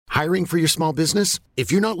Hiring for your small business?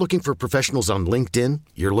 If you're not looking for professionals on LinkedIn,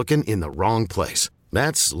 you're looking in the wrong place.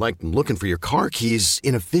 That's like looking for your car keys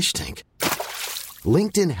in a fish tank.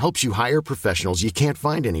 LinkedIn helps you hire professionals you can't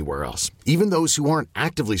find anywhere else, even those who aren't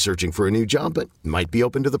actively searching for a new job but might be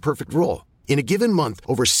open to the perfect role. In a given month,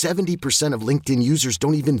 over 70% of LinkedIn users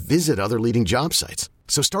don't even visit other leading job sites.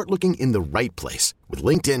 So start looking in the right place. With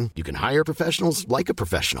LinkedIn, you can hire professionals like a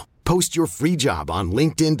professional. Post your free job on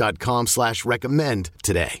linkedin.com/recommend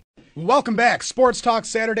today. Welcome back. Sports Talk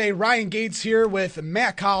Saturday. Ryan Gates here with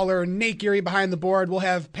Matt Collar, Nate Geary behind the board. We'll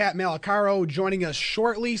have Pat Malacaro joining us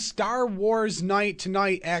shortly. Star Wars night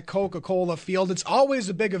tonight at Coca-Cola Field. It's always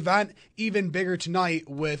a big event, even bigger tonight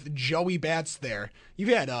with Joey Bats there.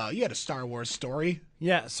 You had a Star Wars story.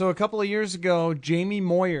 Yeah, so a couple of years ago, Jamie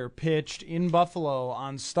Moyer pitched in Buffalo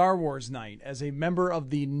on Star Wars night as a member of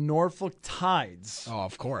the Norfolk Tides. Oh,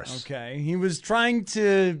 of course. Okay, he was trying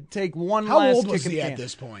to take one How last old kick was at he the at can.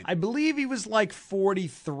 this point? I believe he was like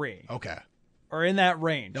 43. Okay. Or in that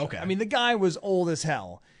range. Okay. I mean, the guy was old as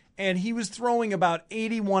hell, and he was throwing about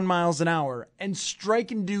 81 miles an hour and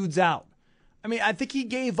striking dudes out. I mean, I think he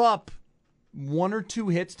gave up 1 or 2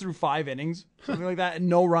 hits through 5 innings, something like that, and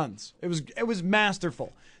no runs. It was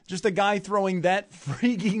masterful. Just a guy throwing that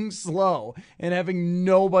freaking slow and having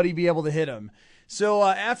nobody be able to hit him. So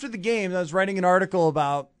after the game, I was writing an article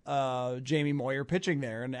about Jamie Moyer pitching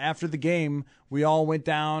there, and after the game, we all went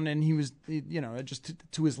down, and he was, just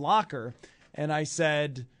to his locker, and I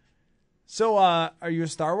said, "So, are you a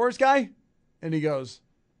Star Wars guy?" And he goes,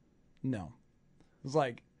 "No." I was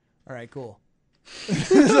like, "All right, cool."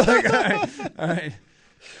 Like, all right.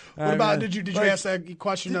 What about, did you ask that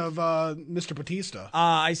question of Mr. Bautista?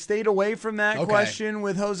 I stayed away from that question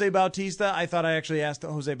with Jose Bautista. I thought I actually asked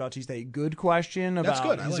Jose Bautista a good question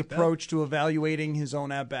about his approach to evaluating his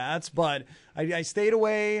own at-bats, but I stayed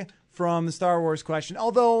away from the Star Wars question,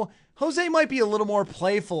 although Jose might be a little more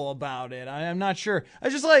playful about it. I'm not sure. I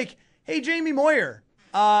was just like, "Hey, Jamie Moyer,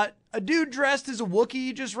 a dude dressed as a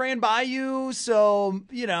Wookiee just ran by you, so,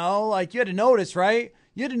 you had to notice, right?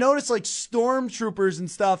 You had to notice, like, stormtroopers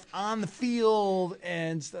and stuff on the field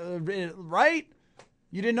and right?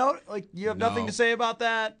 You didn't know? Like, you have nothing to say about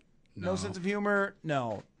that? No sense of humor?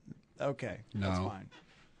 No. Okay. No. That's fine.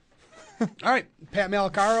 All right. Pat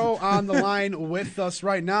Malacaro on the line with us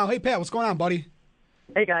right now. Hey, Pat, what's going on, buddy?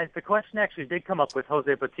 Hey, guys. The question actually did come up with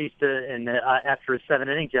Jose Bautista after his 7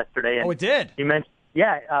 innings yesterday. And it did? You mentioned,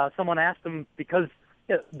 someone asked him, because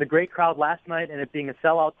the great crowd last night and it being a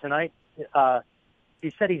sellout tonight, he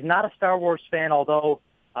said he's not a Star Wars fan, although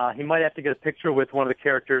he might have to get a picture with one of the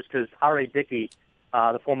characters because R.A. Dickey,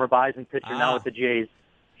 the former Bison pitcher, now with the Jays,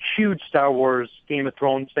 huge Star Wars, Game of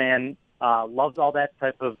Thrones fan, loves all that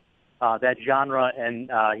type of that genre, and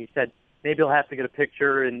he said maybe he'll have to get a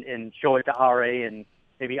picture and show it to R.A., and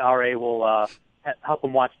maybe R.A. will help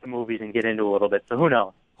him watch the movies and get into a little bit, so who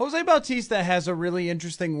knows. Jose Bautista has a really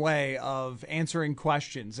interesting way of answering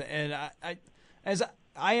questions, and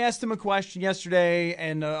I asked him a question yesterday,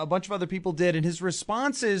 and a bunch of other people did, and his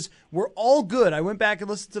responses were all good. I went back and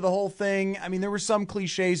listened to the whole thing. I mean, there were some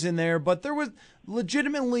cliches in there, but there was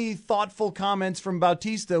legitimately thoughtful comments from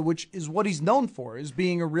Bautista, which is what he's known for, is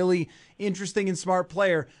being a really interesting and smart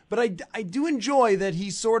player. But I do enjoy that he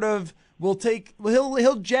sort of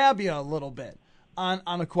he'll jab you a little bit on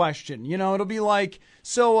a question. It'll be like,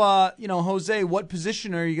 "So, Jose, what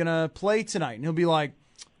position are you going to play tonight?" And he'll be like,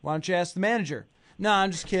 "Why don't you ask the manager?" "No,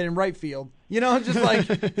 I'm just kidding. Right field." Just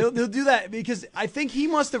like he'll do that because I think he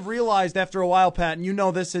must have realized after a while, Pat,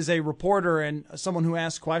 and this as a reporter and someone who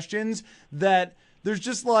asks questions, that there's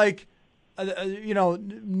just like,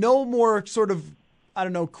 no more sort of,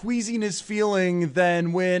 queasiness feeling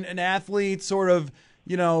than when an athlete sort of,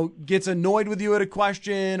 gets annoyed with you at a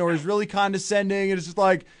question or is really condescending and it's just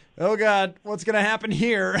like, "Oh God, what's going to happen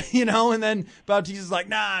here?" And then Bautista's like,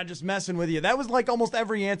 "Nah, just messing with you." That was like almost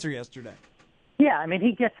every answer yesterday. Yeah, I mean,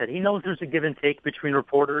 he gets it. He knows there's a give and take between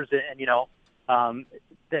reporters, and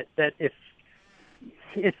that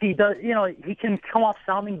if he does, he can come off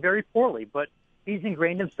sounding very poorly, but he's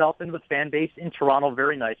ingrained himself into the fan base in Toronto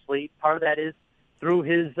very nicely. Part of that is through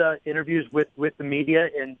his interviews with the media,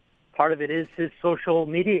 and part of it is his social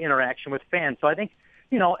media interaction with fans. So I think,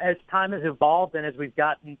 as time has evolved and as we've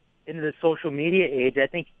gotten into the social media age, I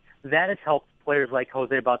think that has helped players like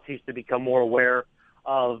Jose Bautista become more aware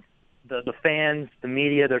of the fans, the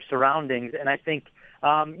media, their surroundings. And I think,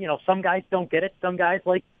 some guys don't get it. Some guys,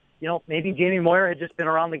 like, maybe Jamie Moyer had just been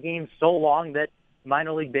around the game so long that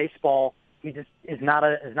minor league baseball, he just is not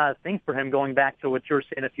a thing for him, going back to what you were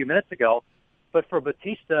saying a few minutes ago. But for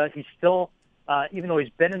Bautista, he's still, even though he's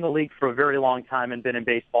been in the league for a very long time and been in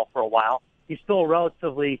baseball for a while, he's still a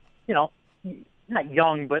relatively, not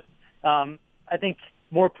young, but I think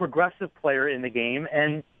more progressive player in the game,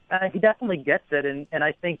 and he definitely gets it. And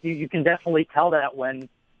I think you can definitely tell that when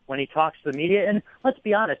he talks to the media. And let's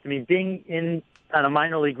be honest, I mean, being in on a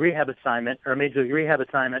minor league rehab assignment or a major league rehab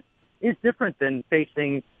assignment is different than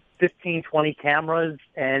facing 15, 20 cameras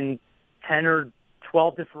and 10 or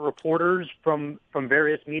 12 different reporters from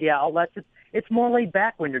various media outlets. It's more laid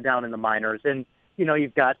back when you're down in the minors, and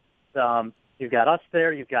you've got us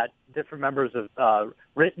there, you've got different members of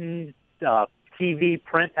written, TV,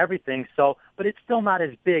 print, everything. So, but it's still not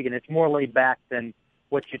as big, and it's more laid back than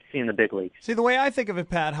what you'd see in the big leagues. See, the way I think of it,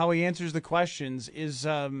 Pat, how he answers the questions is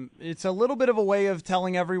it's a little bit of a way of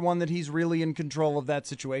telling everyone that he's really in control of that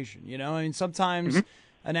situation. I mean, sometimes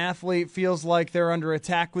an athlete feels like they're under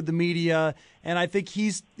attack with the media, and I think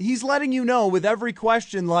he's letting you know with every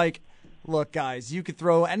question, like, look, guys, you could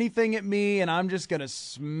throw anything at me, and I'm just going to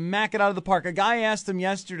smack it out of the park. A guy asked him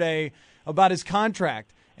yesterday about his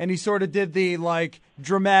contract, and he sort of did the,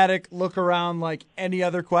 dramatic look around like any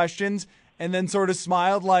other questions, and then sort of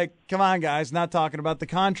smiled like, come on, guys, not talking about the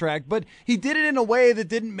contract. But he did it in a way that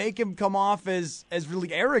didn't make him come off as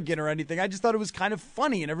really arrogant or anything. I just thought it was kind of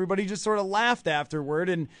funny, and everybody just sort of laughed afterward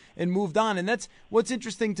and moved on. And that's what's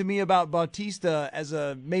interesting to me about Bautista as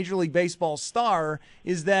a Major League Baseball star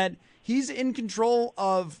is that he's in control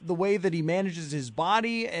of the way that he manages his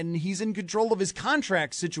body, and he's in control of his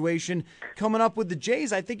contract situation coming up with the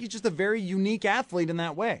Jays. I think he's just a very unique athlete in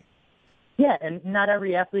that way. Yeah, and not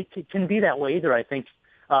every athlete can be that way either. I think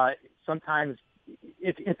sometimes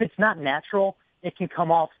if it's not natural, it can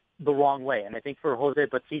come off the wrong way. And I think for Jose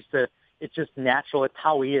Bautista, it's just natural. It's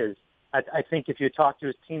how he is. I think if you talk to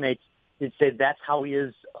his teammates, you'd say that's how he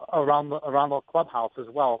is around the clubhouse as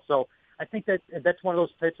well. So I think that's one of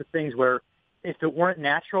those types of things where if it weren't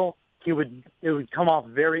natural, it would come off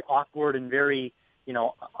very awkward and very, it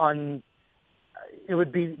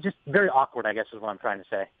would be just very awkward, I guess is what I'm trying to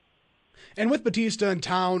say. And with Bautista in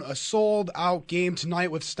town, a sold-out game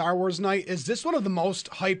tonight with Star Wars Night, is this one of the most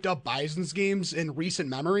hyped-up Bison's games in recent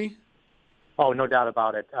memory? Oh, no doubt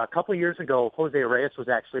about it. A couple of years ago, Jose Reyes was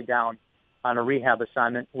actually down on a rehab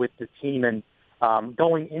assignment with the team, and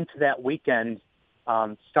going into that weekend,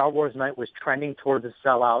 Star Wars Night was trending towards a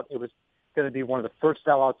sellout. It was going to be one of the first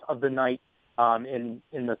sellouts of the night in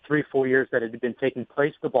the 3-4 years that it had been taking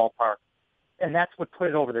place at the ballpark, and that's what put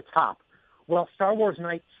it over the top. Well, Star Wars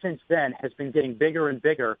Night since then has been getting bigger and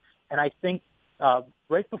bigger, and I think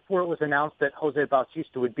right before it was announced that Jose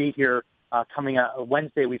Bautista would be here coming out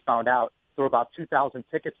Wednesday, we found out there were about 2,000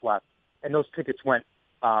 tickets left, and those tickets went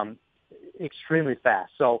extremely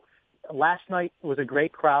fast. So last night was a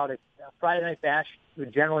great crowd. Friday Night Bash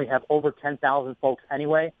would generally have over 10,000 folks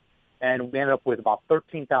anyway, and we ended up with about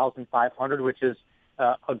 13,500, which is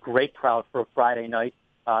a great crowd for a Friday night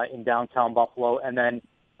in downtown Buffalo. And then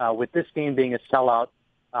with this game being a sellout,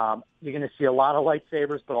 you're going to see a lot of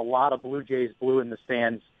lightsabers, but a lot of Blue Jays blue in the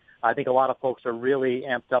stands. I think a lot of folks are really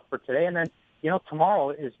amped up for today. And then, tomorrow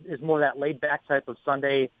is more that laid-back type of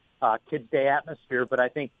Sunday Kids' Day atmosphere, but I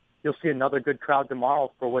think you'll see another good crowd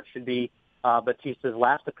tomorrow for what should be Bautista's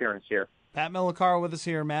last appearance here. Pat Malacaro with us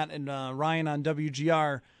here, Matt, and Ryan on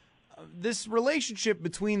WGR. This relationship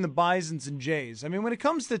between the Bisons and Jays, I mean, when it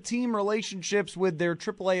comes to team relationships with their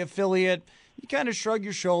AAA affiliate, you kind of shrug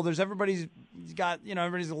your shoulders. Everybody's a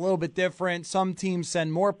little bit different. Some teams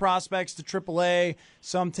send more prospects to AAA.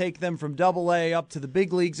 Some take them from AA up to the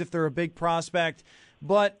big leagues if they're a big prospect.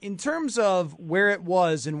 But in terms of where it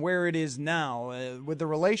was and where it is now, with the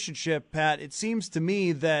relationship, Pat, it seems to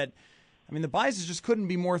me that, the Bisons just couldn't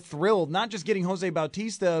be more thrilled, not just getting Jose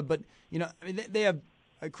Bautista, but, they have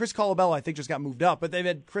Chris Colabello, I think, just got moved up, but they've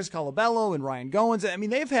had Chris Colabello and Ryan Goins.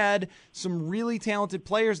 They've had some really talented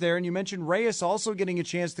players there, and you mentioned Reyes also getting a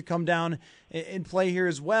chance to come down and play here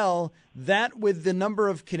as well. That, with the number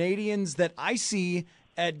of Canadians that I see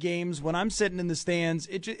at games when I'm sitting in the stands,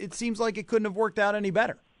 it seems like it couldn't have worked out any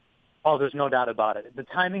better. Oh, there's no doubt about it. The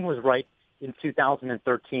timing was right in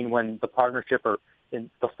 2013 when the partnership, or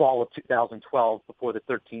in the fall of 2012 before the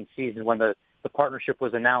 13th season when the partnership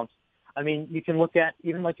was announced. You can look at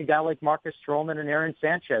even like a guy like Marcus Stroman and Aaron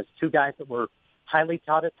Sanchez, two guys that were highly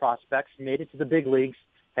touted prospects, made it to the big leagues,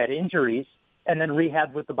 had injuries, and then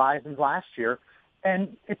rehabbed with the Bisons last year.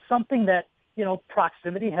 And it's something that,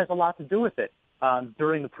 proximity has a lot to do with it.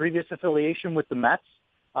 During the previous affiliation with the Mets,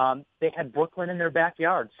 they had Brooklyn in their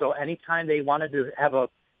backyard. So anytime they wanted to have a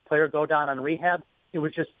player go down on rehab, it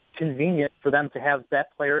was just convenient for them to have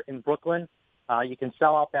that player in Brooklyn. You can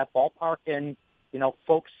sell out that ballpark, and,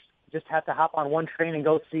 folks just have to hop on one train and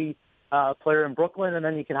go see a player in Brooklyn, and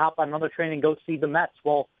then you can hop on another train and go see the Mets.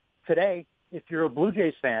 Well, today, if you're a Blue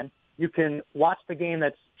Jays fan, you can watch the game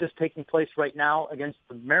that's just taking place right now against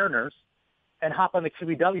the Mariners and hop on the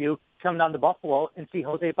QEW, come down to Buffalo and see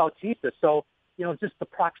Jose Bautista. So, just the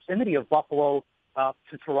proximity of Buffalo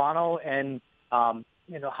to Toronto and,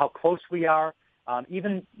 how close we are.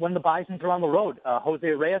 Even when the Bisons are on the road, Jose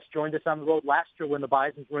Reyes joined us on the road last year when the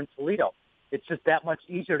Bisons were in Toledo. It's just that much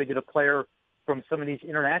easier to get a player from some of these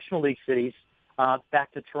international league cities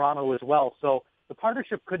back to Toronto as well. So the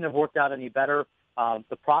partnership couldn't have worked out any better.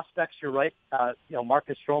 The prospects, you're right,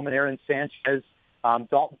 Marcus Stroman, Aaron Sanchez,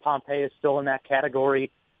 Dalton Pompey is still in that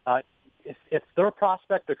category. If they're a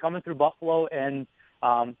prospect, they're coming through Buffalo, and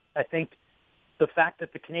I think the fact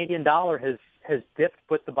that the Canadian dollar has dipped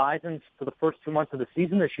with the Bisons for the first 2 months of the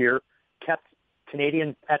season this year, kept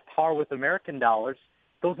Canadian at par with American dollars,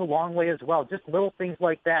 goes a long way as well. Just little things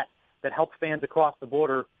like that help fans across the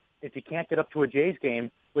border. If you can't get up to a Jays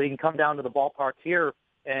game, well, you can come down to the ballpark here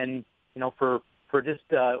and, for just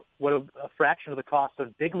what a fraction of the cost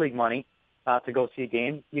of big league money to go see a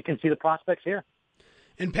game, you can see the prospects here.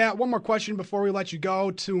 And Pat, one more question before we let you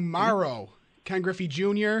go. Tomorrow, Ken Griffey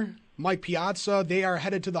Jr., Mike Piazza, they are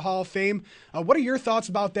headed to the Hall of Fame. What are your thoughts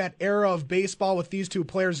about that era of baseball with these two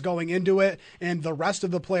players going into it and the rest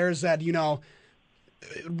of the players that,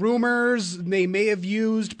 rumors they may have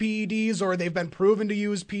used PEDs or they've been proven to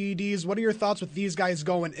use PEDs? What are your thoughts with these guys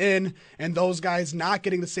going in and those guys not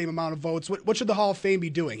getting the same amount of votes? What should the Hall of Fame be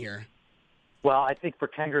doing here? Well, I think for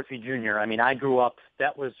Ken Griffey Jr., I grew up,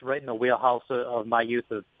 that was right in the wheelhouse of my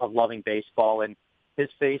youth of loving baseball, and his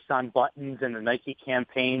face on buttons and the Nike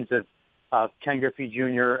campaigns of Ken Griffey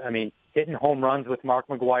Jr., hitting home runs with Mark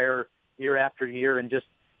McGwire year after year, and just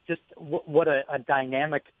what a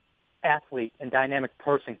dynamic athlete and dynamic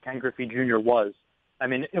person Ken Griffey Jr. was.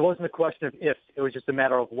 It wasn't a question of if, it was just a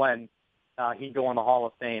matter of when he'd go in the Hall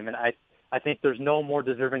of Fame, and I think there's no more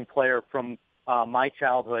deserving player from my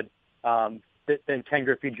childhood than Ken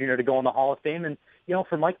Griffey Jr. to go in the Hall of Fame. And,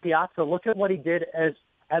 for Mike Piazza, look at what he did as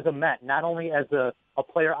a Met, not only as a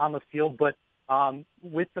player on the field, but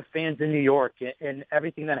with the fans in New York and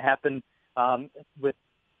everything that happened with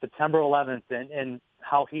September 11th and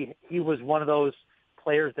how he was one of those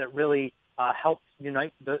players that really helped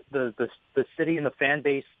unite the city and the fan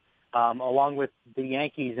base along with the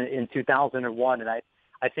Yankees in 2001. And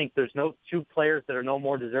I think there's no two players that are no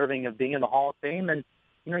more deserving of being in the Hall of Fame. And,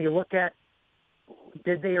 you look at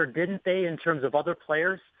did they or didn't they in terms of other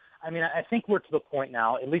players. I think we're to the point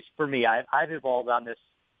now, at least for me, I've evolved on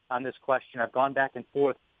this question. I've gone back and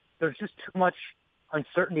forth. There's just too much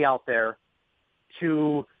uncertainty out there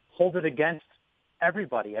to hold it against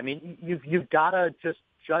everybody. You've got to just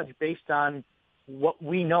judge based on what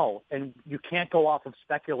we know, and you can't go off of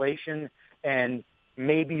speculation and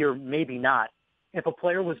maybe or maybe not. If a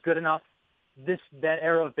player was good enough, that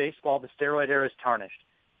era of baseball, the steroid era, is tarnished.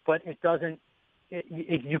 But it doesn't.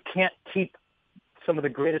 You can't keep some of the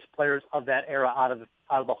greatest players of that era out of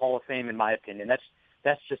the Hall of Fame, in my opinion.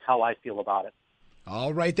 That's just how I feel about it.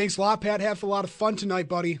 All right, thanks a lot, Pat. Have a lot of fun tonight,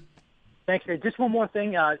 buddy. Thanks. Just one more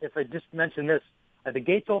thing. If I just mention this, the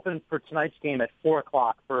gates open for tonight's game at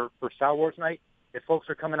 4:00 for Star Wars night. If folks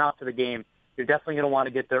are coming out to the game, you're definitely going to want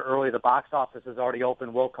to get there early. The box office is already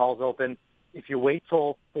open. Will call's open. If you wait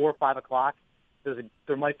till 4 or 5 o'clock,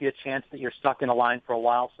 there might be a chance that you're stuck in a line for a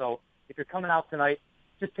while. So if you're coming out tonight,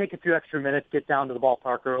 just take a few extra minutes, get down to the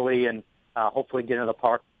ballpark early, and hopefully get into the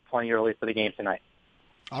park plenty early for the game tonight.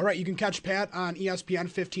 All right, you can catch Pat on ESPN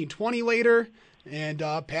 1520 later. And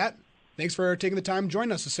Pat, thanks for taking the time to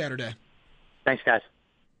join us this Saturday. Thanks, guys.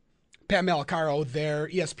 Pat Malacaro there,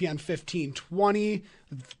 ESPN 1520.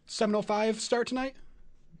 7:05 start tonight?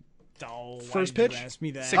 Oh, first pitch? Ask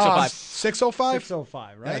me that. 6:05. 6:05?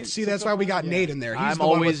 6:05, right? That's why we got Nate in there. He's I'm the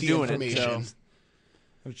one always with the doing information. it. So.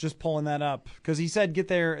 I was just pulling that up because he said get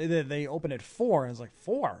there. They open at 4. I was like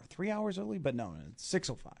 4, 3 hours early, but no, it's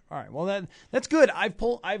 6:05. All right, well that's good.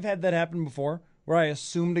 I've had that happen before where I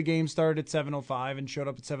assumed a game started at 7:05 and showed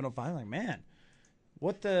up at 7:05. I'm like, man,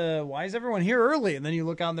 why is everyone here early? And then you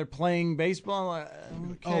look out and they're playing baseball. I'm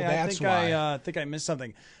like, okay, that's why. I think I missed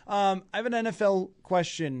something. I have an NFL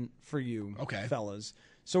question for you, okay, fellas.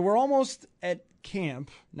 So we're almost at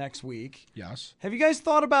camp next week. Yes. Have you guys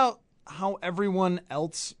thought about how everyone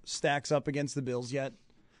else stacks up against the Bills yet?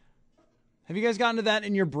 Have you guys gotten to that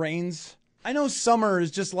in your brains? I know summer is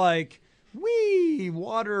just like,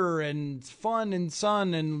 water and fun and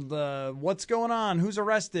sun and what's going on, who's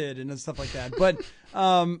arrested and stuff like that. But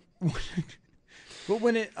but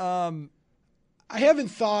when it I haven't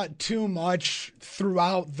thought too much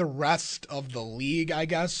throughout the rest of the league, I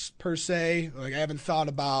guess, per se. Like, I haven't thought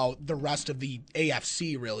about the rest of the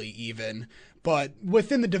AFC really even. But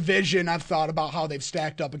within the division, I've thought about how they've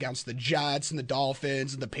stacked up against the Jets and the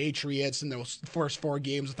Dolphins and the Patriots in those first 4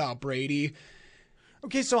 games without Brady.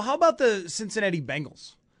 Okay, so how about the Cincinnati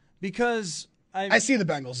Bengals? Because I see the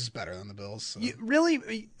Bengals as better than the Bills. So.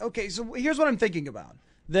 Really? Okay, so here's what I'm thinking about.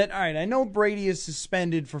 That, all right, I know Brady is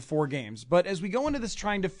suspended for 4 games, but as we go into this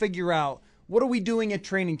trying to figure out what are we doing at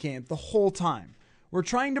training camp the whole time, we're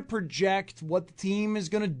trying to project what the team is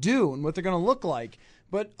going to do and what they're going to look like.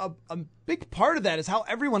 But a big part of that is how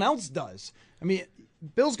everyone else does. I mean,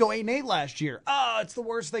 Bills go 8-8 last year. It's the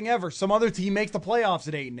worst thing ever. Some other team makes the playoffs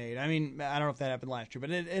at 8-8. I mean, I don't know if that happened last year, but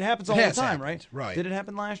it happens all the time, happened, right? Right. Did it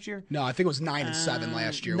happen last year? No, I think it was 9-7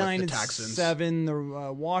 last year with the Texans. 9-7.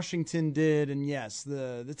 The Washington did, and yes,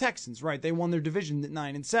 the Texans. Right, they won their division at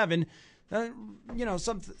 9-7.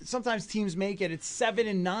 Sometimes teams make it. It's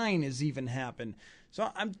 7-9 has even happened. So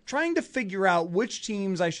I'm trying to figure out which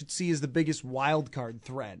teams I should see as the biggest wild card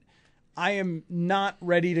threat. I am not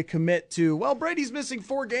ready to commit to, well, Brady's missing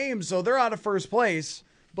 4 games, so they're out of first place.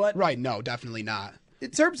 But right, no, definitely not.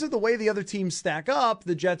 In terms of the way the other teams stack up,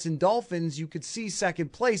 the Jets and Dolphins, you could see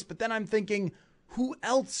second place. But then I'm thinking, who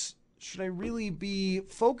else should I really be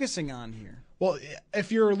focusing on here? Well,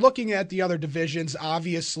 if you're looking at the other divisions,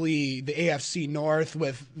 obviously the AFC North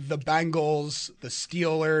with the Bengals, the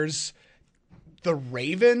Steelers, the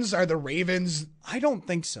Ravens. Are the Ravens? I don't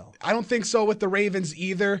think so. I don't think so with the Ravens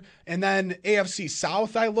either. And then AFC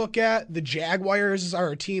South, I look at the Jaguars are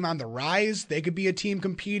a team on the rise. They could be a team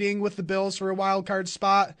competing with the Bills for a wild card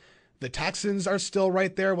spot. The Texans are still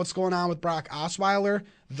right there. What's going on with Brock Osweiler?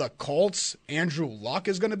 The Colts, Andrew Luck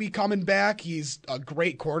is going to be coming back. He's a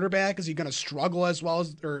great quarterback. Is he going to struggle as well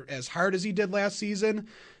as or as hard as he did last season?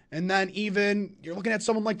 And then even you're looking at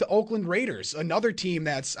someone like the Oakland Raiders, another team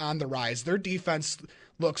that's on the rise. Their defense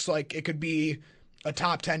looks like it could be a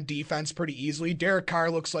top 10 defense pretty easily. Derek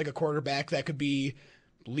Carr looks like a quarterback that could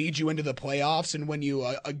lead you into the playoffs and win you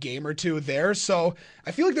a game or two there. So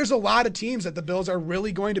I feel like there's a lot of teams that the Bills are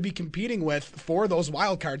really going to be competing with for those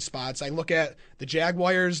wild card spots. I look at the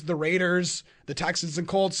Jaguars, the Raiders, the Texans, and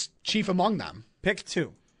Colts, chief among them. Pick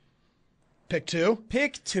 2. Pick 2?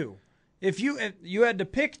 Pick 2. If you had to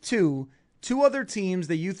pick two other teams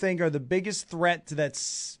that you think are the biggest threat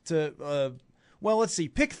to let's see,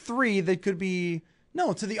 pick 3 that could be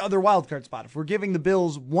to the other wild card spot. If we're giving the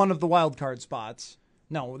Bills one of the wild card spots,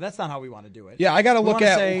 no, that's not how we want to do it. Yeah, I got to look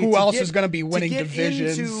at who else is going to be winning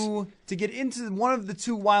divisions to get into one of the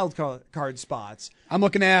 2 wild card spots. I'm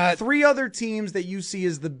looking at 3 other teams that you see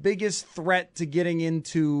as the biggest threat to getting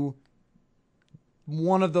into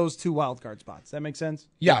one of those 2 wild card spots. That make sense?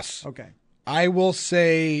 Yes. Okay. I will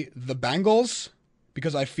say the Bengals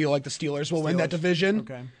because I feel like the Steelers will win that division.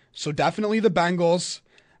 Okay. So definitely the Bengals.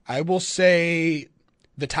 I will say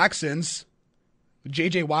the Texans.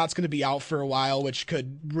 J.J. Watt's going to be out for a while, which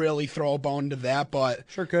could really throw a bone to that. But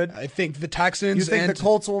sure could. I think the Texans. You think the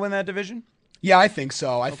Colts will win that division? Yeah, I think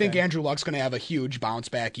so. I think Andrew Luck's going to have a huge bounce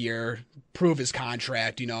back year, prove his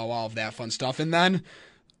contract, all of that fun stuff. And then,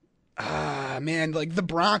 like the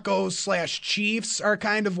Broncos / Chiefs are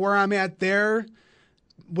kind of where I'm at there.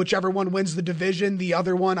 Whichever one wins the division, the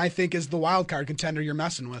other one I think is the wild card contender you're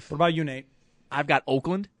messing with. What about you, Nate? I've got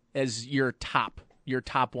Oakland as your top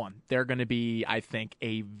one. They're going to be, I think,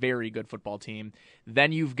 a very good football team.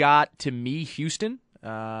 Then you've got, to me, Houston,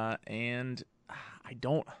 and I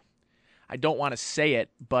don't want to say it,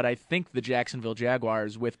 but I think the Jacksonville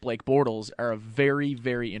Jaguars with Blake Bortles are a very,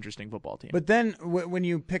 very interesting football team. But then when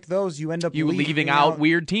you pick those, you end up leaving out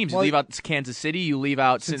weird teams. You leave out Kansas City, you leave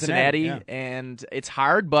out Cincinnati, and it's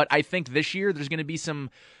hard. But I think this year there's going to be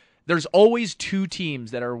there's always 2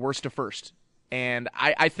 teams that are worst to first. And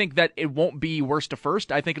I think that it won't be worst to first.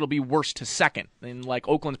 I think it'll be worst to second. And like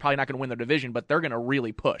Oakland's probably not going to win their division, but they're going to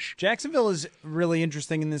really push. Jacksonville is really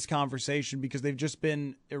interesting in this conversation because they've just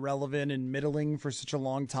been irrelevant and middling for such a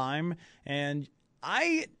long time. And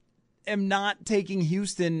I am not taking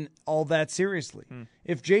Houston all that seriously.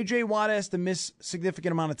 If J.J. Watt has to miss a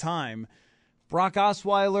significant amount of time, Brock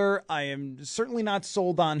Osweiler, I am certainly not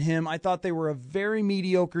sold on him. I thought they were a very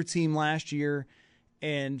mediocre team last year,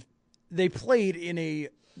 and they played in a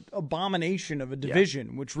abomination of a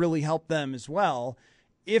division, which really helped them as well.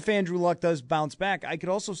 If Andrew Luck does bounce back, I could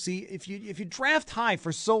also see if you draft high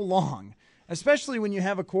for so long, especially when you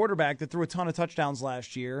have a quarterback that threw a ton of touchdowns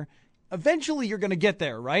last year, eventually you're going to get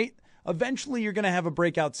there, right? Eventually you're going to have a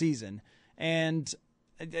breakout season. And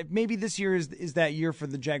maybe this year is that year for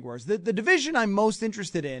the Jaguars. The division I'm most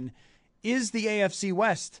interested in is the AFC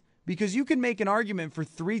West because you can make an argument for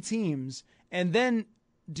 3 teams and then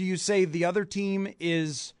do you say the other team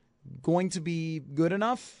is going to be good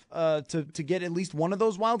enough to get at least one of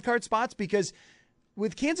those wild card spots? Because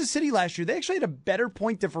with Kansas City last year, they actually had a better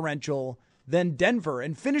point differential than Denver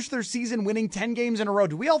and finished their season winning 10 games in a row.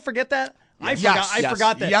 Do we all forget that? I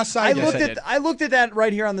forgot that. Yes, I did. I looked at that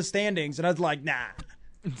right here on the standings, and I was like, nah.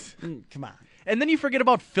 Come on. And then you forget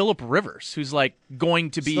about Phillip Rivers, who's like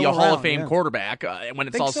going to be Still a Hall of around, Fame yeah. quarterback when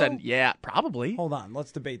it's Think all so? said. Yeah, probably. Hold on.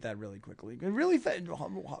 Let's debate that really quickly. Really? Hall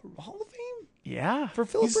of Fame? Yeah, For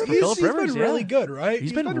Phillip He's, Rivers? he's, Phillip he's Rivers, been really yeah. good, right?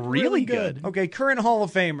 He's been really good. Okay, current Hall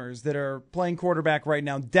of Famers that are playing quarterback right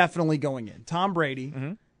now, definitely going in. Tom Brady,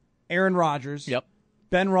 Aaron Rodgers, Yep.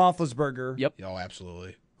 Ben Roethlisberger. Yep. Oh,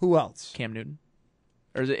 absolutely. Who else? Cam Newton.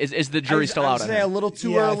 Or is the jury still I out would on say a him? little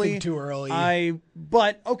too Yeah, I early. think too early.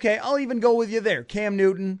 But okay, I'll even go with you there. Cam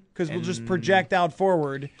Newton, because we'll just project out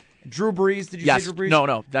forward. Drew Brees. Did you Yes. say Drew Brees?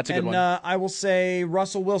 No, that's a good and, one. I will say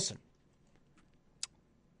Russell Wilson.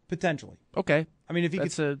 Potentially. Okay. I mean, if he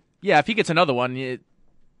That's gets, if he gets another one,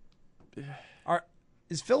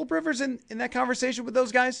 is Phillip Rivers in that conversation with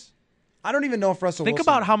those guys? I don't even know if Russell think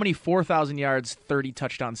Wilson. about how many 4,000 yards, 30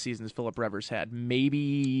 touchdown seasons Phillip Rivers had.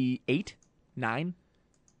 Maybe 8, 9.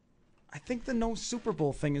 I think the no Super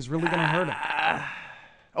Bowl thing is really going to hurt him.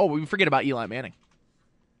 Oh, we forget about Eli Manning.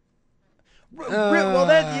 Well,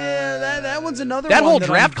 that one's another That one whole that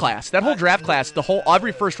draft I'm- class,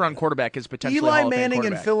 every first round quarterback is potentially a Eli Hall of Fame Manning and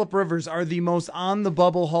quarterback. Phillip Rivers are the most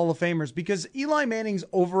on-the-bubble Hall of Famers because Eli Manning's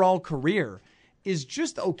overall career is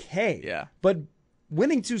just okay. Yeah. But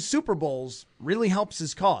winning 2 Super Bowls really helps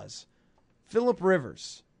his cause. Phillip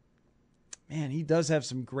Rivers, man, he does have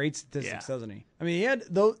some great statistics, Yeah. doesn't he? I mean, he had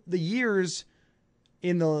the years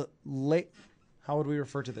in the late, how would we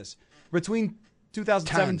refer to this? Between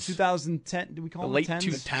 2007 and Tens. 2010, do we call The them late the tens?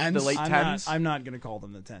 two- tens? the late I'm tens. I'm not going to call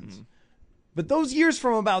them the tens. But those years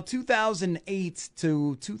from about 2008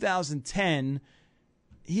 to 2010,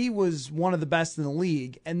 he was one of the best in the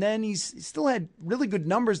league. And then he still had really good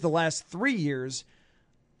numbers the last 3 years.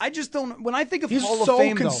 I just don't. When I think of He's Hall so of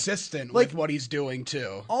Fame, consistent though, like with what he's doing,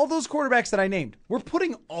 too. all those quarterbacks that I named, we're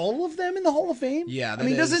putting all of them in the Hall of Fame. Yeah, I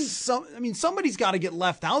mean, that is- somebody's got to get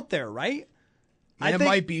left out there, right? And it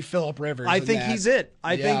might be Phillip Rivers. I in think that. he's it.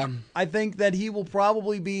 I Yeah. think that he will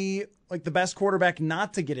probably be like the best quarterback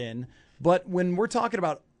not to get in. But when we're talking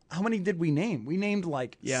about how many did we name? We named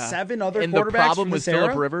like 7 other and quarterbacks the problem from with this era.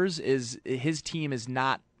 Phillip Rivers is his team is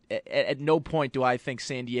not. At no point do I think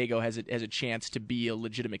San Diego has a chance to be a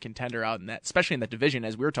legitimate contender out in that, especially in that division,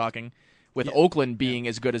 as we were talking, with Oakland being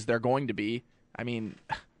as good as they're going to be. I mean,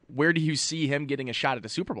 where do you see him getting a shot at the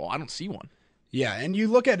Super Bowl? I don't see one. Yeah, and you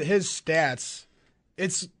look at his stats,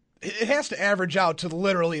 it has to average out to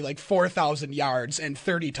literally like 4,000 yards and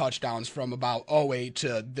 30 touchdowns from about 08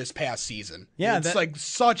 to this past season. Yeah, it's like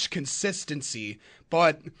such consistency,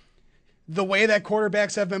 but the way that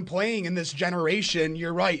quarterbacks have been playing in this generation,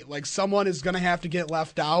 you're right. Like someone is going to have to get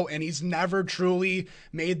left out, and he's never truly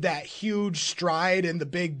made that huge stride in the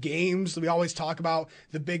big games. We always talk about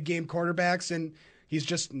the big game quarterbacks, and he's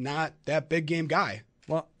just not that big game guy.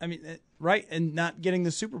 Well, I mean, right, and not getting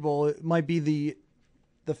the Super Bowl it might be the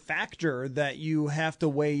factor that you have to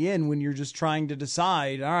weigh in when you're just trying to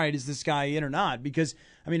decide, all right, is this guy in or not? Because,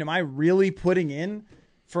 I mean, am I really putting in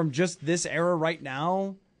from just this era right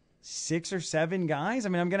now 6 or 7 guys? I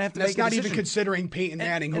mean, I'm going to have to That's make a not decision. even considering Peyton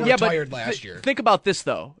Manning, who Yeah, but retired last year. Think about this,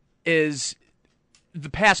 though, is the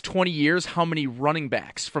past 20 years, how many running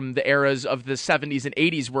backs from the eras of the 70s and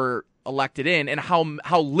 80s were elected in, and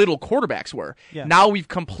how little quarterbacks were. Yeah. Now we've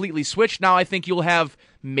completely switched. Now I think you'll have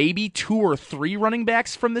maybe 2 or 3 running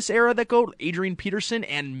backs from this era that go, Adrian Peterson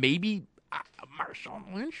and maybe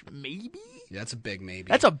Marshawn Lynch, maybe? Yeah, that's a big maybe.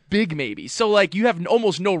 That's a big maybe. So, like, you have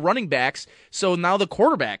almost no running backs, so now the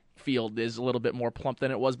quarterback field is a little bit more plump than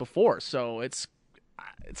it was before. So it's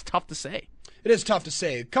tough to say. It is tough to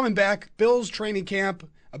say. Coming back, Bills training camp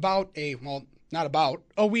a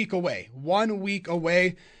week away. 1 week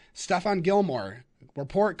away. Stephon Gilmore.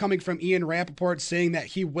 Report coming from Ian Rappaport saying that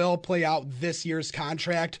he will play out this year's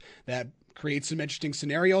contract. That creates some interesting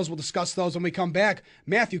scenarios. We'll discuss those when we come back.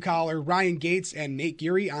 Matthew Collar, Ryan Gates, and Nate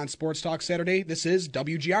Geary on Sports Talk Saturday. This is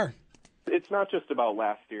WGR. It's not just about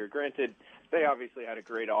last year. Granted, they obviously had a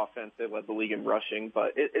great offense. They led the league in rushing,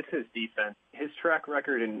 but it's his defense. His track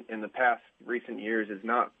record in the past recent years is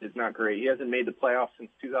not great. He hasn't made the playoffs since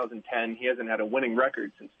 2010. He hasn't had a winning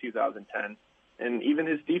record since 2010. And even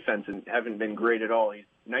his defense haven't been great at all. He's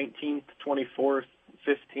 19th, 24th,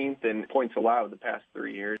 15th in points allowed the past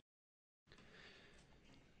 3 years.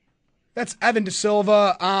 That's Evan De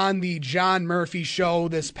Silva on the John Murphy Show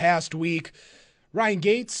this past week. Ryan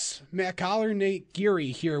Gates, Matt Collar, Nate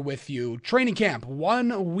Geary here with you. Training camp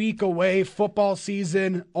 1 week away, football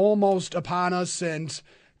season almost upon us, and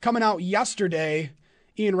coming out yesterday,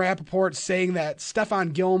 Ian Rappaport saying that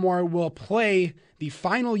Stephon Gilmore will play the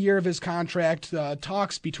final year of his contract.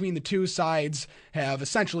 Talks between the two sides have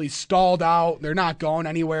essentially stalled out. They're not going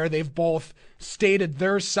anywhere. They've both stated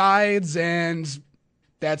their sides, and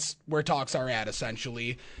that's where talks are at,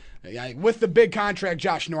 essentially. With the big contract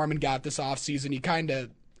Josh Norman got this offseason, you kind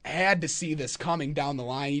of had to see this coming down the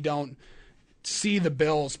line. You don't see the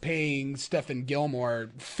Bills paying Stephon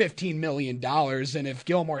Gilmore $15 million, and if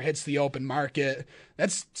Gilmore hits the open market,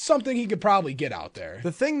 that's something he could probably get out there.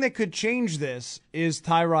 The thing that could change this is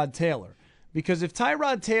Tyrod Taylor, because if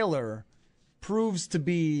Tyrod Taylor proves to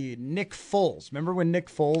be Nick Foles, remember when Nick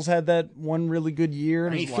Foles had that one really good year?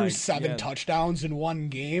 And he threw 7 touchdowns in one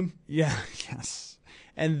game? Yeah, yes.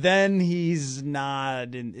 And then he's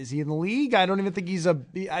not is he in the league? I don't even think he's I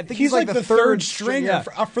think he's like the third stringer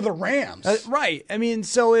for the Rams. Right. I mean,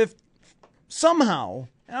 so if somehow,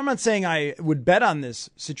 and I'm not saying I would bet on this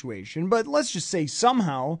situation, but let's just say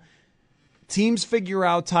somehow teams figure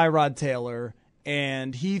out Tyrod Taylor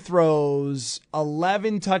and he throws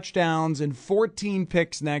 11 touchdowns and 14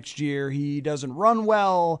 picks next year. He doesn't run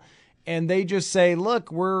well. And they just say,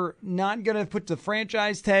 look, we're not going to put the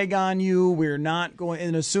franchise tag on you. We're not going,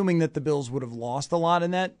 and assuming that the Bills would have lost a lot in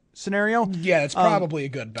that scenario. Yeah, it's probably a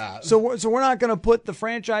good bet. So we're not going to put the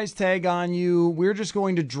franchise tag on you. We're just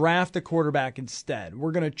going to draft a quarterback instead.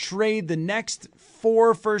 We're going to trade the next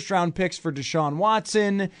 4 first-round picks for Deshaun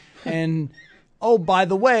Watson. And, oh, by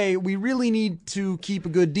the way, we really need to keep a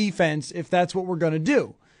good defense if that's what we're going to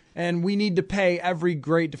do. And we need to pay every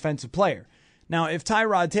great defensive player. Now, if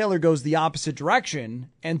Tyrod Taylor goes the opposite direction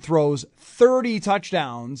and throws 30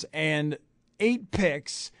 touchdowns and 8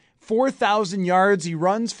 picks, 4,000 yards, he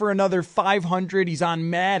runs for another 500, he's on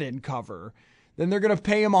Madden cover, then they're going to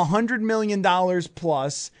pay him $100 million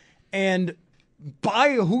plus and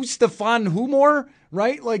buy Stephon Gilmore,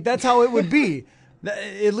 right? Like, that's how it would be,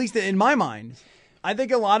 at least in my mind. I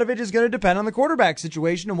think a lot of it is going to depend on the quarterback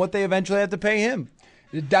situation and what they eventually have to pay him.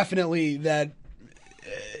 Definitely that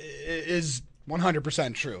is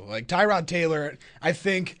 100% true. Like Tyrod Taylor, I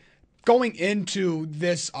think going into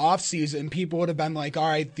this offseason, people would have been like, all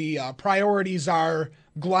right, the priorities are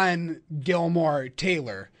Glenn, Gilmore,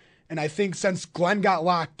 Taylor. And I think since Glenn got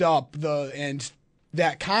locked up and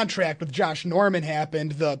that contract with Josh Norman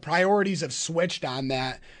happened, the priorities have switched on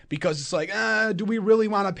that because it's like, do we really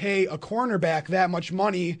want to pay a cornerback that much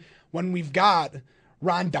money when we've got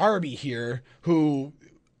Ron Darby here who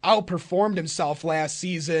outperformed himself last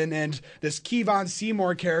season, and this Kevon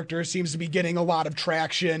Seymour character seems to be getting a lot of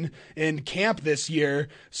traction in camp this year.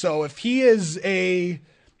 So if he is at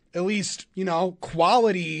least,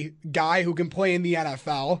 quality guy who can play in the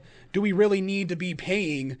NFL, do we really need to be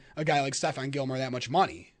paying a guy like Stephon Gilmore that much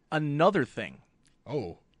money? Another thing.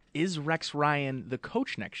 Oh. Is Rex Ryan the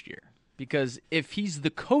coach next year? Because if he's the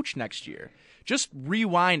coach next year, just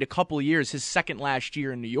rewind a couple of years, his second last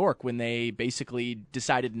year in New York when they basically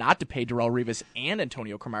decided not to pay Darrelle Revis and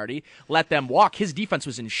Antonio Cromartie, let them walk. His defense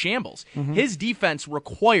was in shambles. Mm-hmm. His defense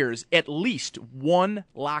requires at least 1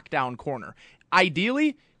 lockdown corner.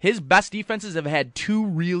 Ideally, his best defenses have had 2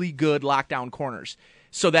 really good lockdown corners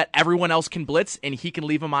so that everyone else can blitz and he can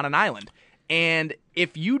leave them on an island. And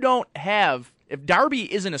if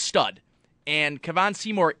Darby isn't a stud and Kevon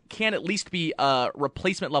Seymour can at least be a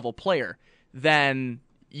replacement level player, then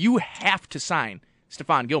you have to sign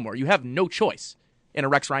Stephon Gilmore. You have no choice in a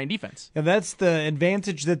Rex Ryan defense. Yeah, that's the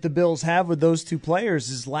advantage that the Bills have with those 2 players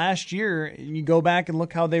is last year, you go back and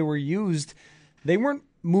look how they were used, they weren't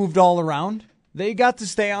moved all around. They got to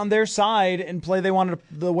stay on their side and play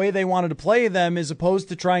the way they wanted to play them as opposed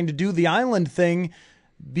to trying to do the island thing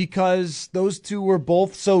because those 2 were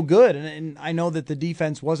both so good. And I know that the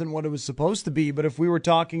defense wasn't what it was supposed to be, but if we were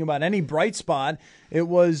talking about any bright spot, it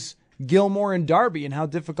was Gilmore and Darby and how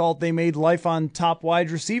difficult they made life on top wide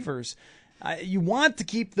receivers. You want to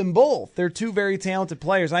keep them both. They're 2 very talented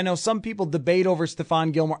players. I know some people debate over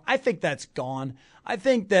Stephon Gilmore. I think that's gone. I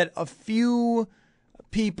think that a few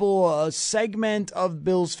people, a segment of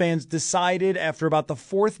Bills fans decided after about the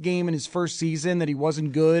 4th game in his first season that he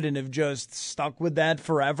wasn't good and have just stuck with that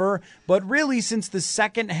forever. But really, since the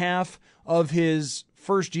second half of his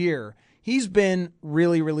first year, he's been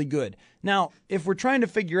really, really good. Now, if we're trying to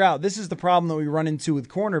figure out, this is the problem that we run into with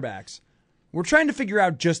cornerbacks. We're trying to figure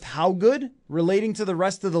out just how good relating to the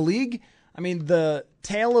rest of the league. I mean, the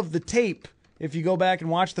tail of the tape, if you go back and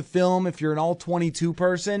watch the film, if you're an all-22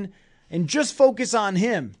 person, and just focus on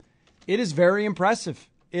him, it is very impressive.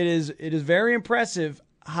 It is very impressive.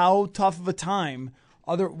 how tough of a time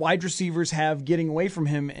other wide receivers have getting away from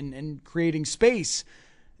him and creating space.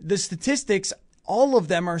 The statistics, all of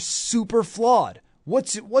them are super flawed.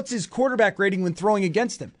 What's his quarterback rating when throwing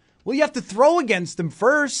against him? Well, you have to throw against him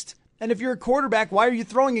first. And if you're a quarterback, why are you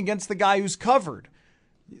throwing against the guy who's covered?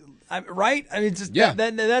 Right? I mean,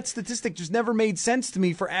 that statistic just never made sense to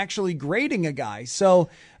me for actually grading a guy. So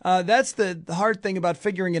that's the hard thing about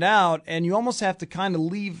figuring it out. And you almost have to kind of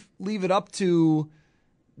leave it up to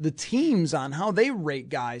the teams on how they rate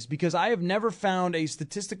guys, because I have never found a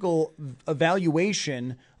statistical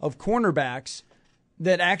evaluation of cornerbacks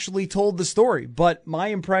that actually told the story. But my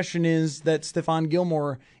impression is that Stephon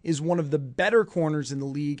Gilmore is one of the better corners in the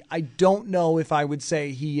league. I don't know if I would say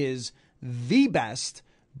he is the best,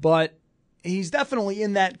 but he's definitely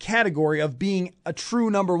in that category of being a true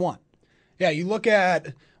number one. Yeah, you look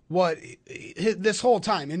at what this whole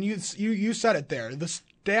time, and you said it there. The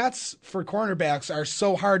stats for cornerbacks are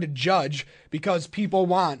so hard to judge because people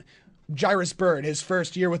want Jairus Byrd, his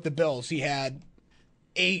first year with the Bills. He had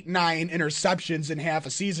 8-9 interceptions in half a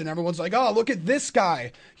season. Everyone's like, oh, look at this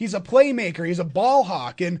guy. He's a playmaker. He's a ball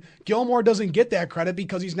hawk. And Gilmore doesn't get that credit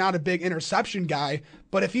because he's not a big interception guy.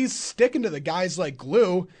 But if he's sticking to the guys like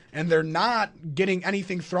glue and they're not getting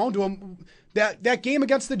anything thrown to him, that game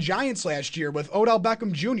against the Giants last year with Odell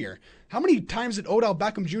Beckham Jr., how many times did Odell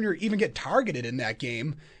Beckham Jr. even get targeted in that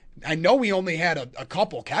game? I know we only had a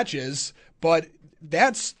couple catches, but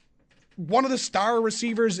that's one of the star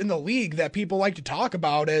receivers in the league that people like to talk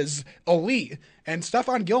about as elite. And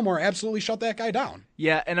Stephon Gilmore absolutely shut that guy down.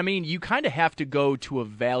 Yeah, and I mean, you kind of have to go to a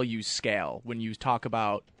value scale when you talk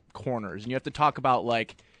about corners. And you have to talk about,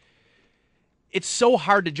 like, it's so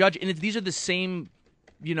hard to judge. And these are the same,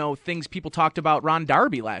 things people talked about Ron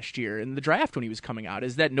Darby last year in the draft when he was coming out,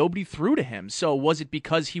 is that nobody threw to him. So was it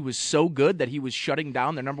because he was so good that he was shutting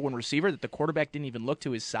down their number one receiver that the quarterback didn't even look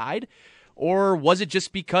to his side? Or was it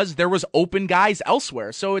just because there was open guys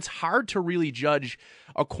elsewhere? So it's hard to really judge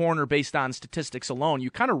a corner based on statistics alone. You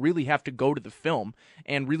kind of really have to go to the film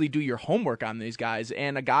and really do your homework on these guys.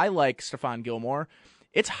 And a guy like Stephon Gilmore,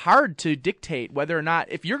 it's hard to dictate whether or not,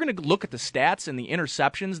 if you're going to look at the stats and the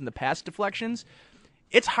interceptions and the pass deflections,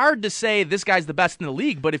 it's hard to say this guy's the best in the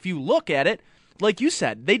league. But if you look at it, like you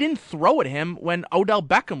said, they didn't throw at him when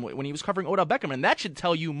he was covering Odell Beckham, and that should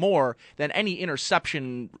tell you more than any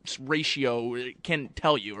interception ratio can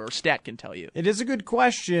tell you or stat can tell you. It is a good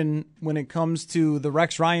question when it comes to the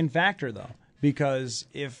Rex Ryan factor, though, because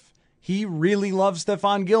if he really loves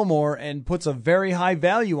Stephon Gilmore and puts a very high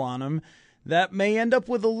value on him, that may end up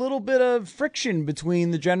with a little bit of friction between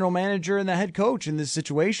the general manager and the head coach in this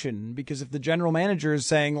situation. Because if the general manager is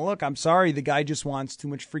saying, look, I'm sorry, the guy just wants too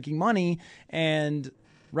much freaking money, and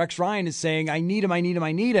Rex Ryan is saying, I need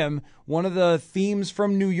him. One of the themes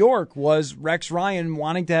from New York was Rex Ryan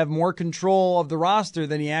wanting to have more control of the roster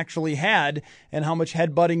than he actually had, and how much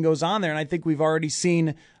headbutting goes on there. And I think we've already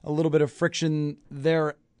seen a little bit of friction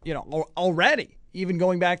there, already, even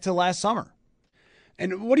going back to last summer.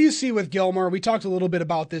 And what do you see with Gilmore? We talked a little bit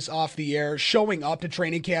about this off the air. Showing up to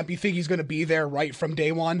training camp, you think he's going to be there right from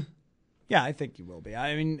day one? Yeah, I think he will be.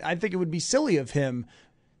 I mean, I think it would be silly of him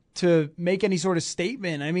to make any sort of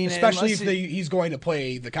statement. I mean, especially if he's going to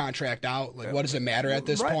play the contract out. Like, what does it matter at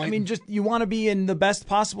this point? I mean, just you want to be in the best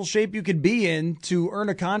possible shape you could be in to earn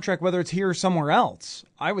a contract, whether it's here or somewhere else.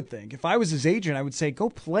 I would think. If I was his agent, I would say, go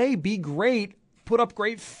play, be great, put up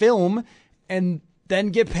great film, and then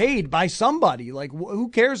get paid by somebody. Like, who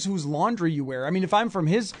cares whose laundry you wear? I mean, if I'm from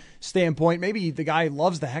his standpoint, maybe the guy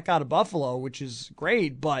loves the heck out of Buffalo, which is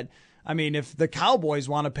great. But, I mean, if the Cowboys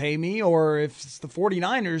want to pay me, or if it's the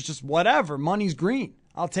 49ers, just whatever, money's green.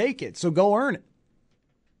 I'll take it. So go earn it.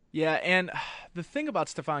 Yeah, and the thing about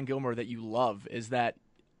Stephon Gilmore that you love is that,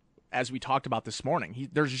 as we talked about this morning,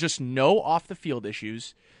 there's just no off-the-field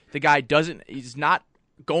issues. The guy he's not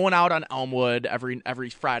going out on Elmwood every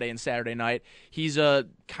Friday and Saturday night. He's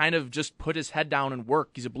kind of just put his head down and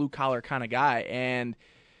work. He's a blue-collar kind of guy. And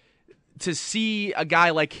to see a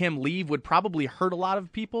guy like him leave would probably hurt a lot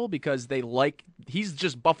of people because he's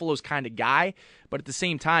just Buffalo's kind of guy. But at the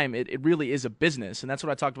same time, it really is a business. And that's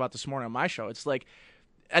what I talked about this morning on my show. It's like,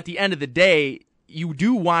 at the end of the day, you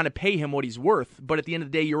do want to pay him what he's worth, but at the end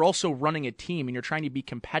of the day, you're also running a team and you're trying to be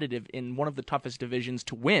competitive in one of the toughest divisions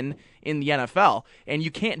to win in the NFL. And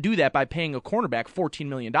you can't do that by paying a cornerback $14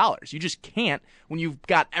 million. You just can't when you've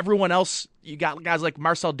got everyone else you got guys like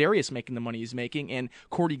Marcel Darius making the money he's making, and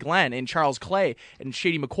Cordy Glenn, and Charles Clay, and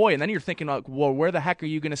Shady McCoy, and then you're thinking, like, well, where the heck are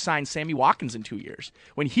you going to sign Sammy Watkins in 2 years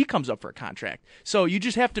when he comes up for a contract? So you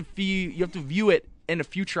just have to view it in a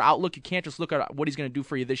future outlook. You can't just look at what he's going to do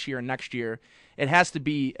for you this year and next year. It has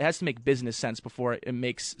to make business sense before it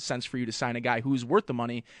makes sense for you to sign a guy who's worth the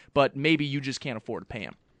money, but maybe you just can't afford to pay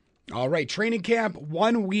him. All right, training camp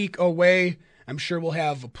 1 week away. I'm sure we'll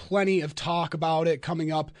have plenty of talk about it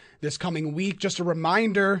coming up this coming week. Just a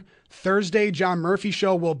reminder, Thursday, John Murphy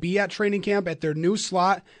Show will be at training camp at their new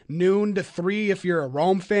slot, noon to 3 if you're a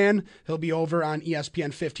Rome fan. He'll be over on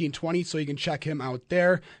ESPN 1520, so you can check him out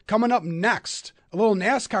there. Coming up next, a little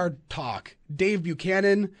NASCAR talk. Dave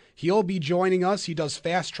Buchanan, he'll be joining us. He does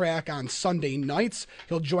Fast Track on Sunday nights.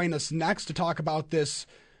 He'll join us next to talk about this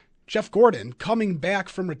Jeff Gordon coming back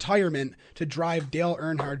from retirement to drive Dale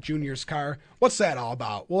Earnhardt Jr.'s car. What's that all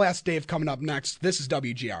about? We'll ask Dave coming up next. This is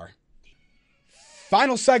WGR.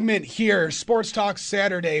 Final segment here, Sports Talk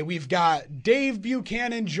Saturday. We've got Dave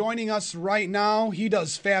Buchanan joining us right now. He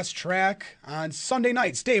does Fast Track on Sunday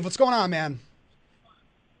nights. Dave, what's going on, man?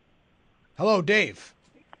 Hello, Dave.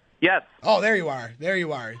 Yes. Oh, there you are. There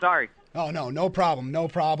you are. Sorry. Oh, no problem. No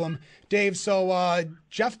problem. Dave, so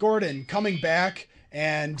Jeff Gordon coming back,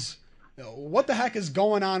 and what the heck is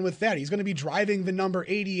going on with that? He's going to be driving the number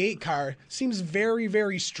 88 car. Seems very,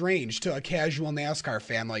 very strange to a casual NASCAR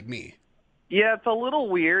fan like me. Yeah, it's a little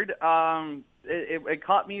weird. It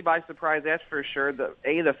caught me by surprise, that's for sure.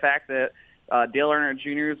 The fact that Dale Earnhardt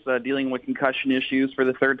Jr. is dealing with concussion issues for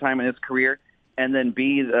the third time in his career, and then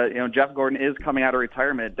B, Jeff Gordon is coming out of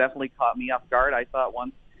retirement. It definitely caught me off guard. I thought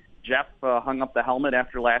once Jeff hung up the helmet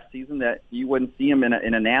after last season that you wouldn't see him in a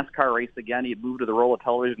NASCAR race again. He'd move to the role of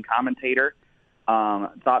television commentator.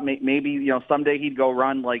 Thought maybe someday he'd go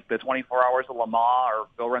run like the 24 Hours of Le Mans or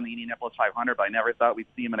go run the Indianapolis 500, but I never thought we'd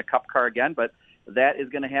see him in a Cup car again. But that is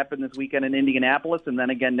going to happen this weekend in Indianapolis and then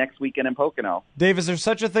again next weekend in Pocono. Dave, is there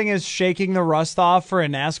such a thing as shaking the rust off for a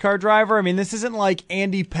NASCAR driver? I mean, this isn't like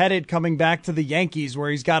Andy Pettitte coming back to the Yankees where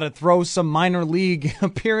he's got to throw some minor league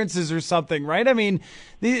appearances or something, right? I mean,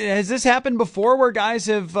 has this happened before where guys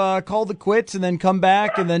have called it quits and then come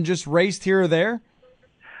back and then just raced here or there?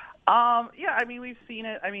 Yeah, I mean, we've seen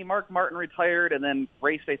it. I mean, Mark Martin retired and then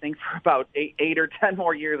raced, I think, for about eight or 10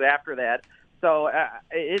 more years after that. So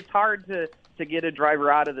it's hard to get a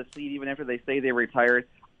driver out of the seat even after they say they retired.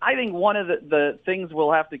 I think one of the things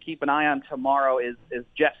we'll have to keep an eye on tomorrow is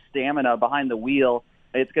Jeff's stamina behind the wheel.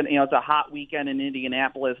 It's it's a hot weekend in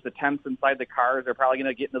Indianapolis. The temps inside the cars are probably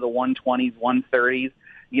going to get into the 120s, 130s.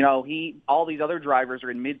 All these other drivers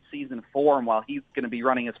are in mid-season form while he's going to be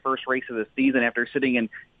running his first race of the season after sitting in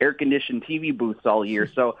air-conditioned TV booths all year.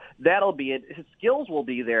 So that'll be it. His skills will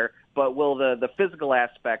be there, but the physical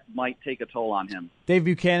aspect might take a toll on him. Dave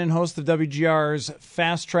Buchanan, host of WGR's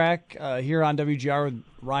Fast Track here on WGR with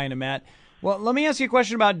Ryan and Matt. Well, let me ask you a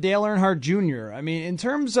question about Dale Earnhardt Jr. I mean, in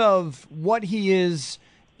terms of what he is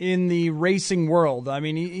in the racing world, I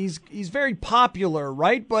mean, he's very popular,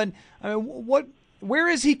 right? But I mean, where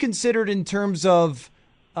is he considered in terms of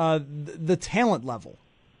the talent level?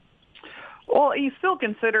 Well, he's still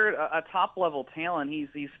considered a top-level talent.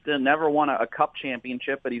 He's still never won a Cup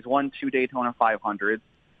championship, but he's won 2 Daytona 500s.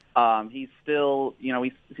 He's still,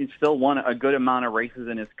 he's still won a good amount of races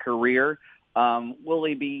in his career. Will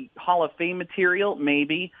he be Hall of Fame material?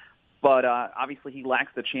 Maybe. But obviously he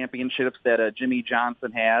lacks the championships that Jimmy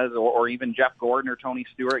Johnson has or even Jeff Gordon or Tony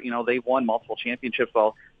Stewart. They've won multiple championships,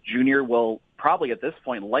 while Junior will probably at this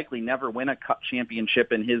point likely never win a Cup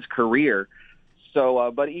championship in his career.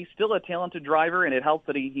 So, but he's still a talented driver, and it helps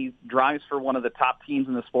that he drives for one of the top teams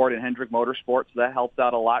in the sport in Hendrick Motorsports. So that helps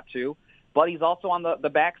out a lot, too. But he's also on the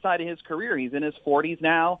backside of his career. He's in his 40s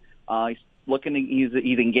now. He's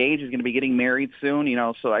engaged. He's going to be getting married soon,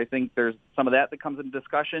 so I think there's some of that comes into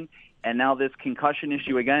discussion. And now this concussion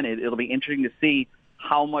issue again, it'll be interesting to see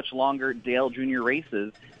how much longer Dale Jr.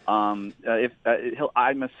 races. I'm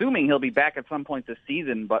assuming he'll be back at some point this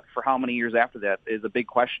season, but for how many years after that is a big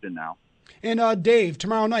question now. And Dave,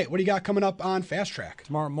 tomorrow night, what do you got coming up on Fast Track?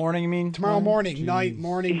 Tomorrow morning, you mean? Tomorrow morning, night.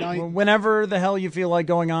 Whenever the hell you feel like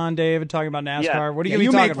going on, Dave, and talking about NASCAR. Yeah. What are you going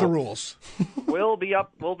to be talking about? You make the rules. We'll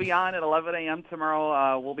be on at 11 a.m.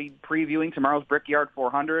 tomorrow. We'll be previewing tomorrow's Brickyard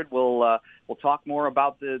 400. We'll talk more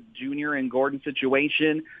about the Junior and Gordon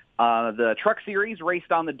situation. The Truck Series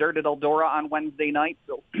raced on the dirt at Eldora on Wednesday night.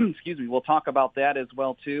 So, excuse me, we'll talk about that as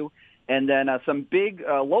well, too. And then some big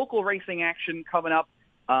local racing action coming up.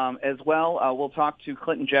 As well, we'll talk to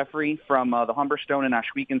Clinton Jeffrey from the Humberstone and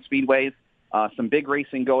Ohsweken Speedways. Some big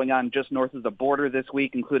racing going on just north of the border this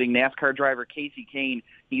week, including NASCAR driver Casey Kane.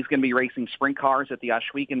 He's going to be racing sprint cars at the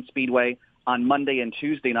Ohsweken Speedway on Monday and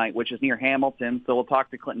Tuesday night, which is near Hamilton. So we'll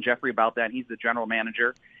talk to Clinton Jeffrey about that. He's the general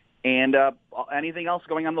manager. And anything else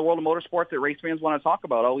going on in the world of motorsports that race fans want to talk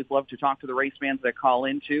about. Always love to talk to the race fans that call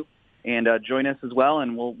into and join us as well.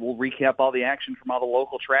 And we'll recap all the action from all the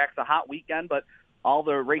local tracks. A hot weekend, but all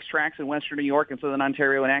the racetracks in Western New York and Southern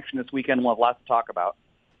Ontario in action this weekend. We'll have lots to talk about.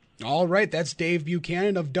 All right, that's Dave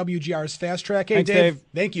Buchanan of WGR's Fast Track. Hey, Thanks, Dave.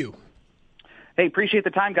 Thank you. Hey, appreciate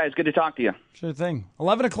the time, guys. Good to talk to you. Sure thing.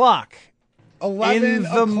 11 o'clock. 11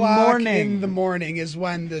 o'clock morning. in the morning is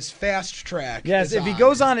when this Fast Track Yes, is if he on.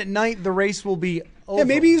 goes on at night, the race will be over. Yeah,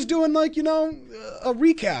 maybe he's doing a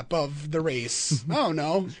recap of the race. I don't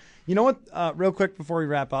know. You know what? Real quick before we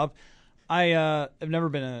wrap up, I have never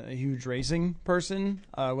been a huge racing person.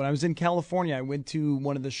 When I was in California, I went to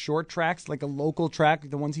one of the short tracks, like a local track,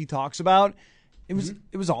 the ones he talks about. It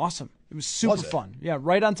was awesome. It was super fun. Yeah,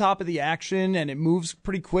 right on top of the action, and it moves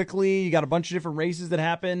pretty quickly. You got a bunch of different races that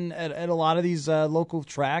happen at a lot of these local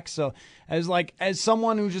tracks. So as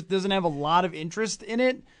someone who just doesn't have a lot of interest in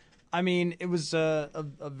it, I mean, it was a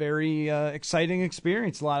very exciting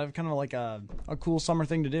experience. A lot of kind of like a cool summer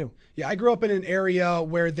thing to do. Yeah, I grew up in an area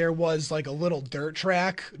where there was like a little dirt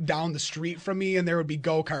track down the street from me, and there would be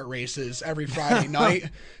go-kart races every Friday night.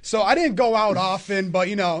 So I didn't go out often, but,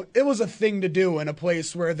 it was a thing to do in a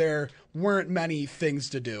place where there weren't many things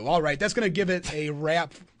to do. All right, that's going to give it a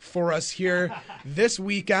wrap for us here this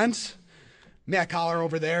weekend. Matt Collar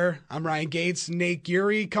over there. I'm Ryan Gates. Nate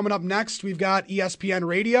Geary. Coming up next, we've got ESPN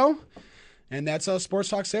Radio, and that's Sports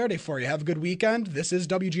Talk Saturday for you. Have a good weekend. This is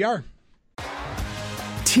WGR.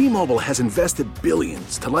 T-Mobile has invested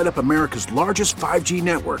billions to light up America's largest 5G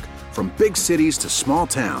network, from big cities to small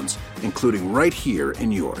towns, including right here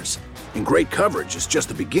in yours. And great coverage is just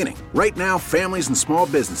the beginning. Right now, families and small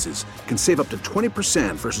businesses can save up to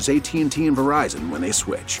 20% versus AT&T and Verizon when they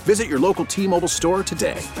switch. Visit your local T-Mobile store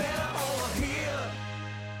today.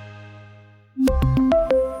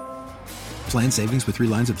 Plan savings with 3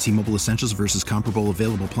 lines of T-Mobile Essentials versus comparable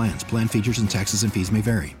available plans. Plan features and taxes and fees may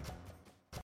vary.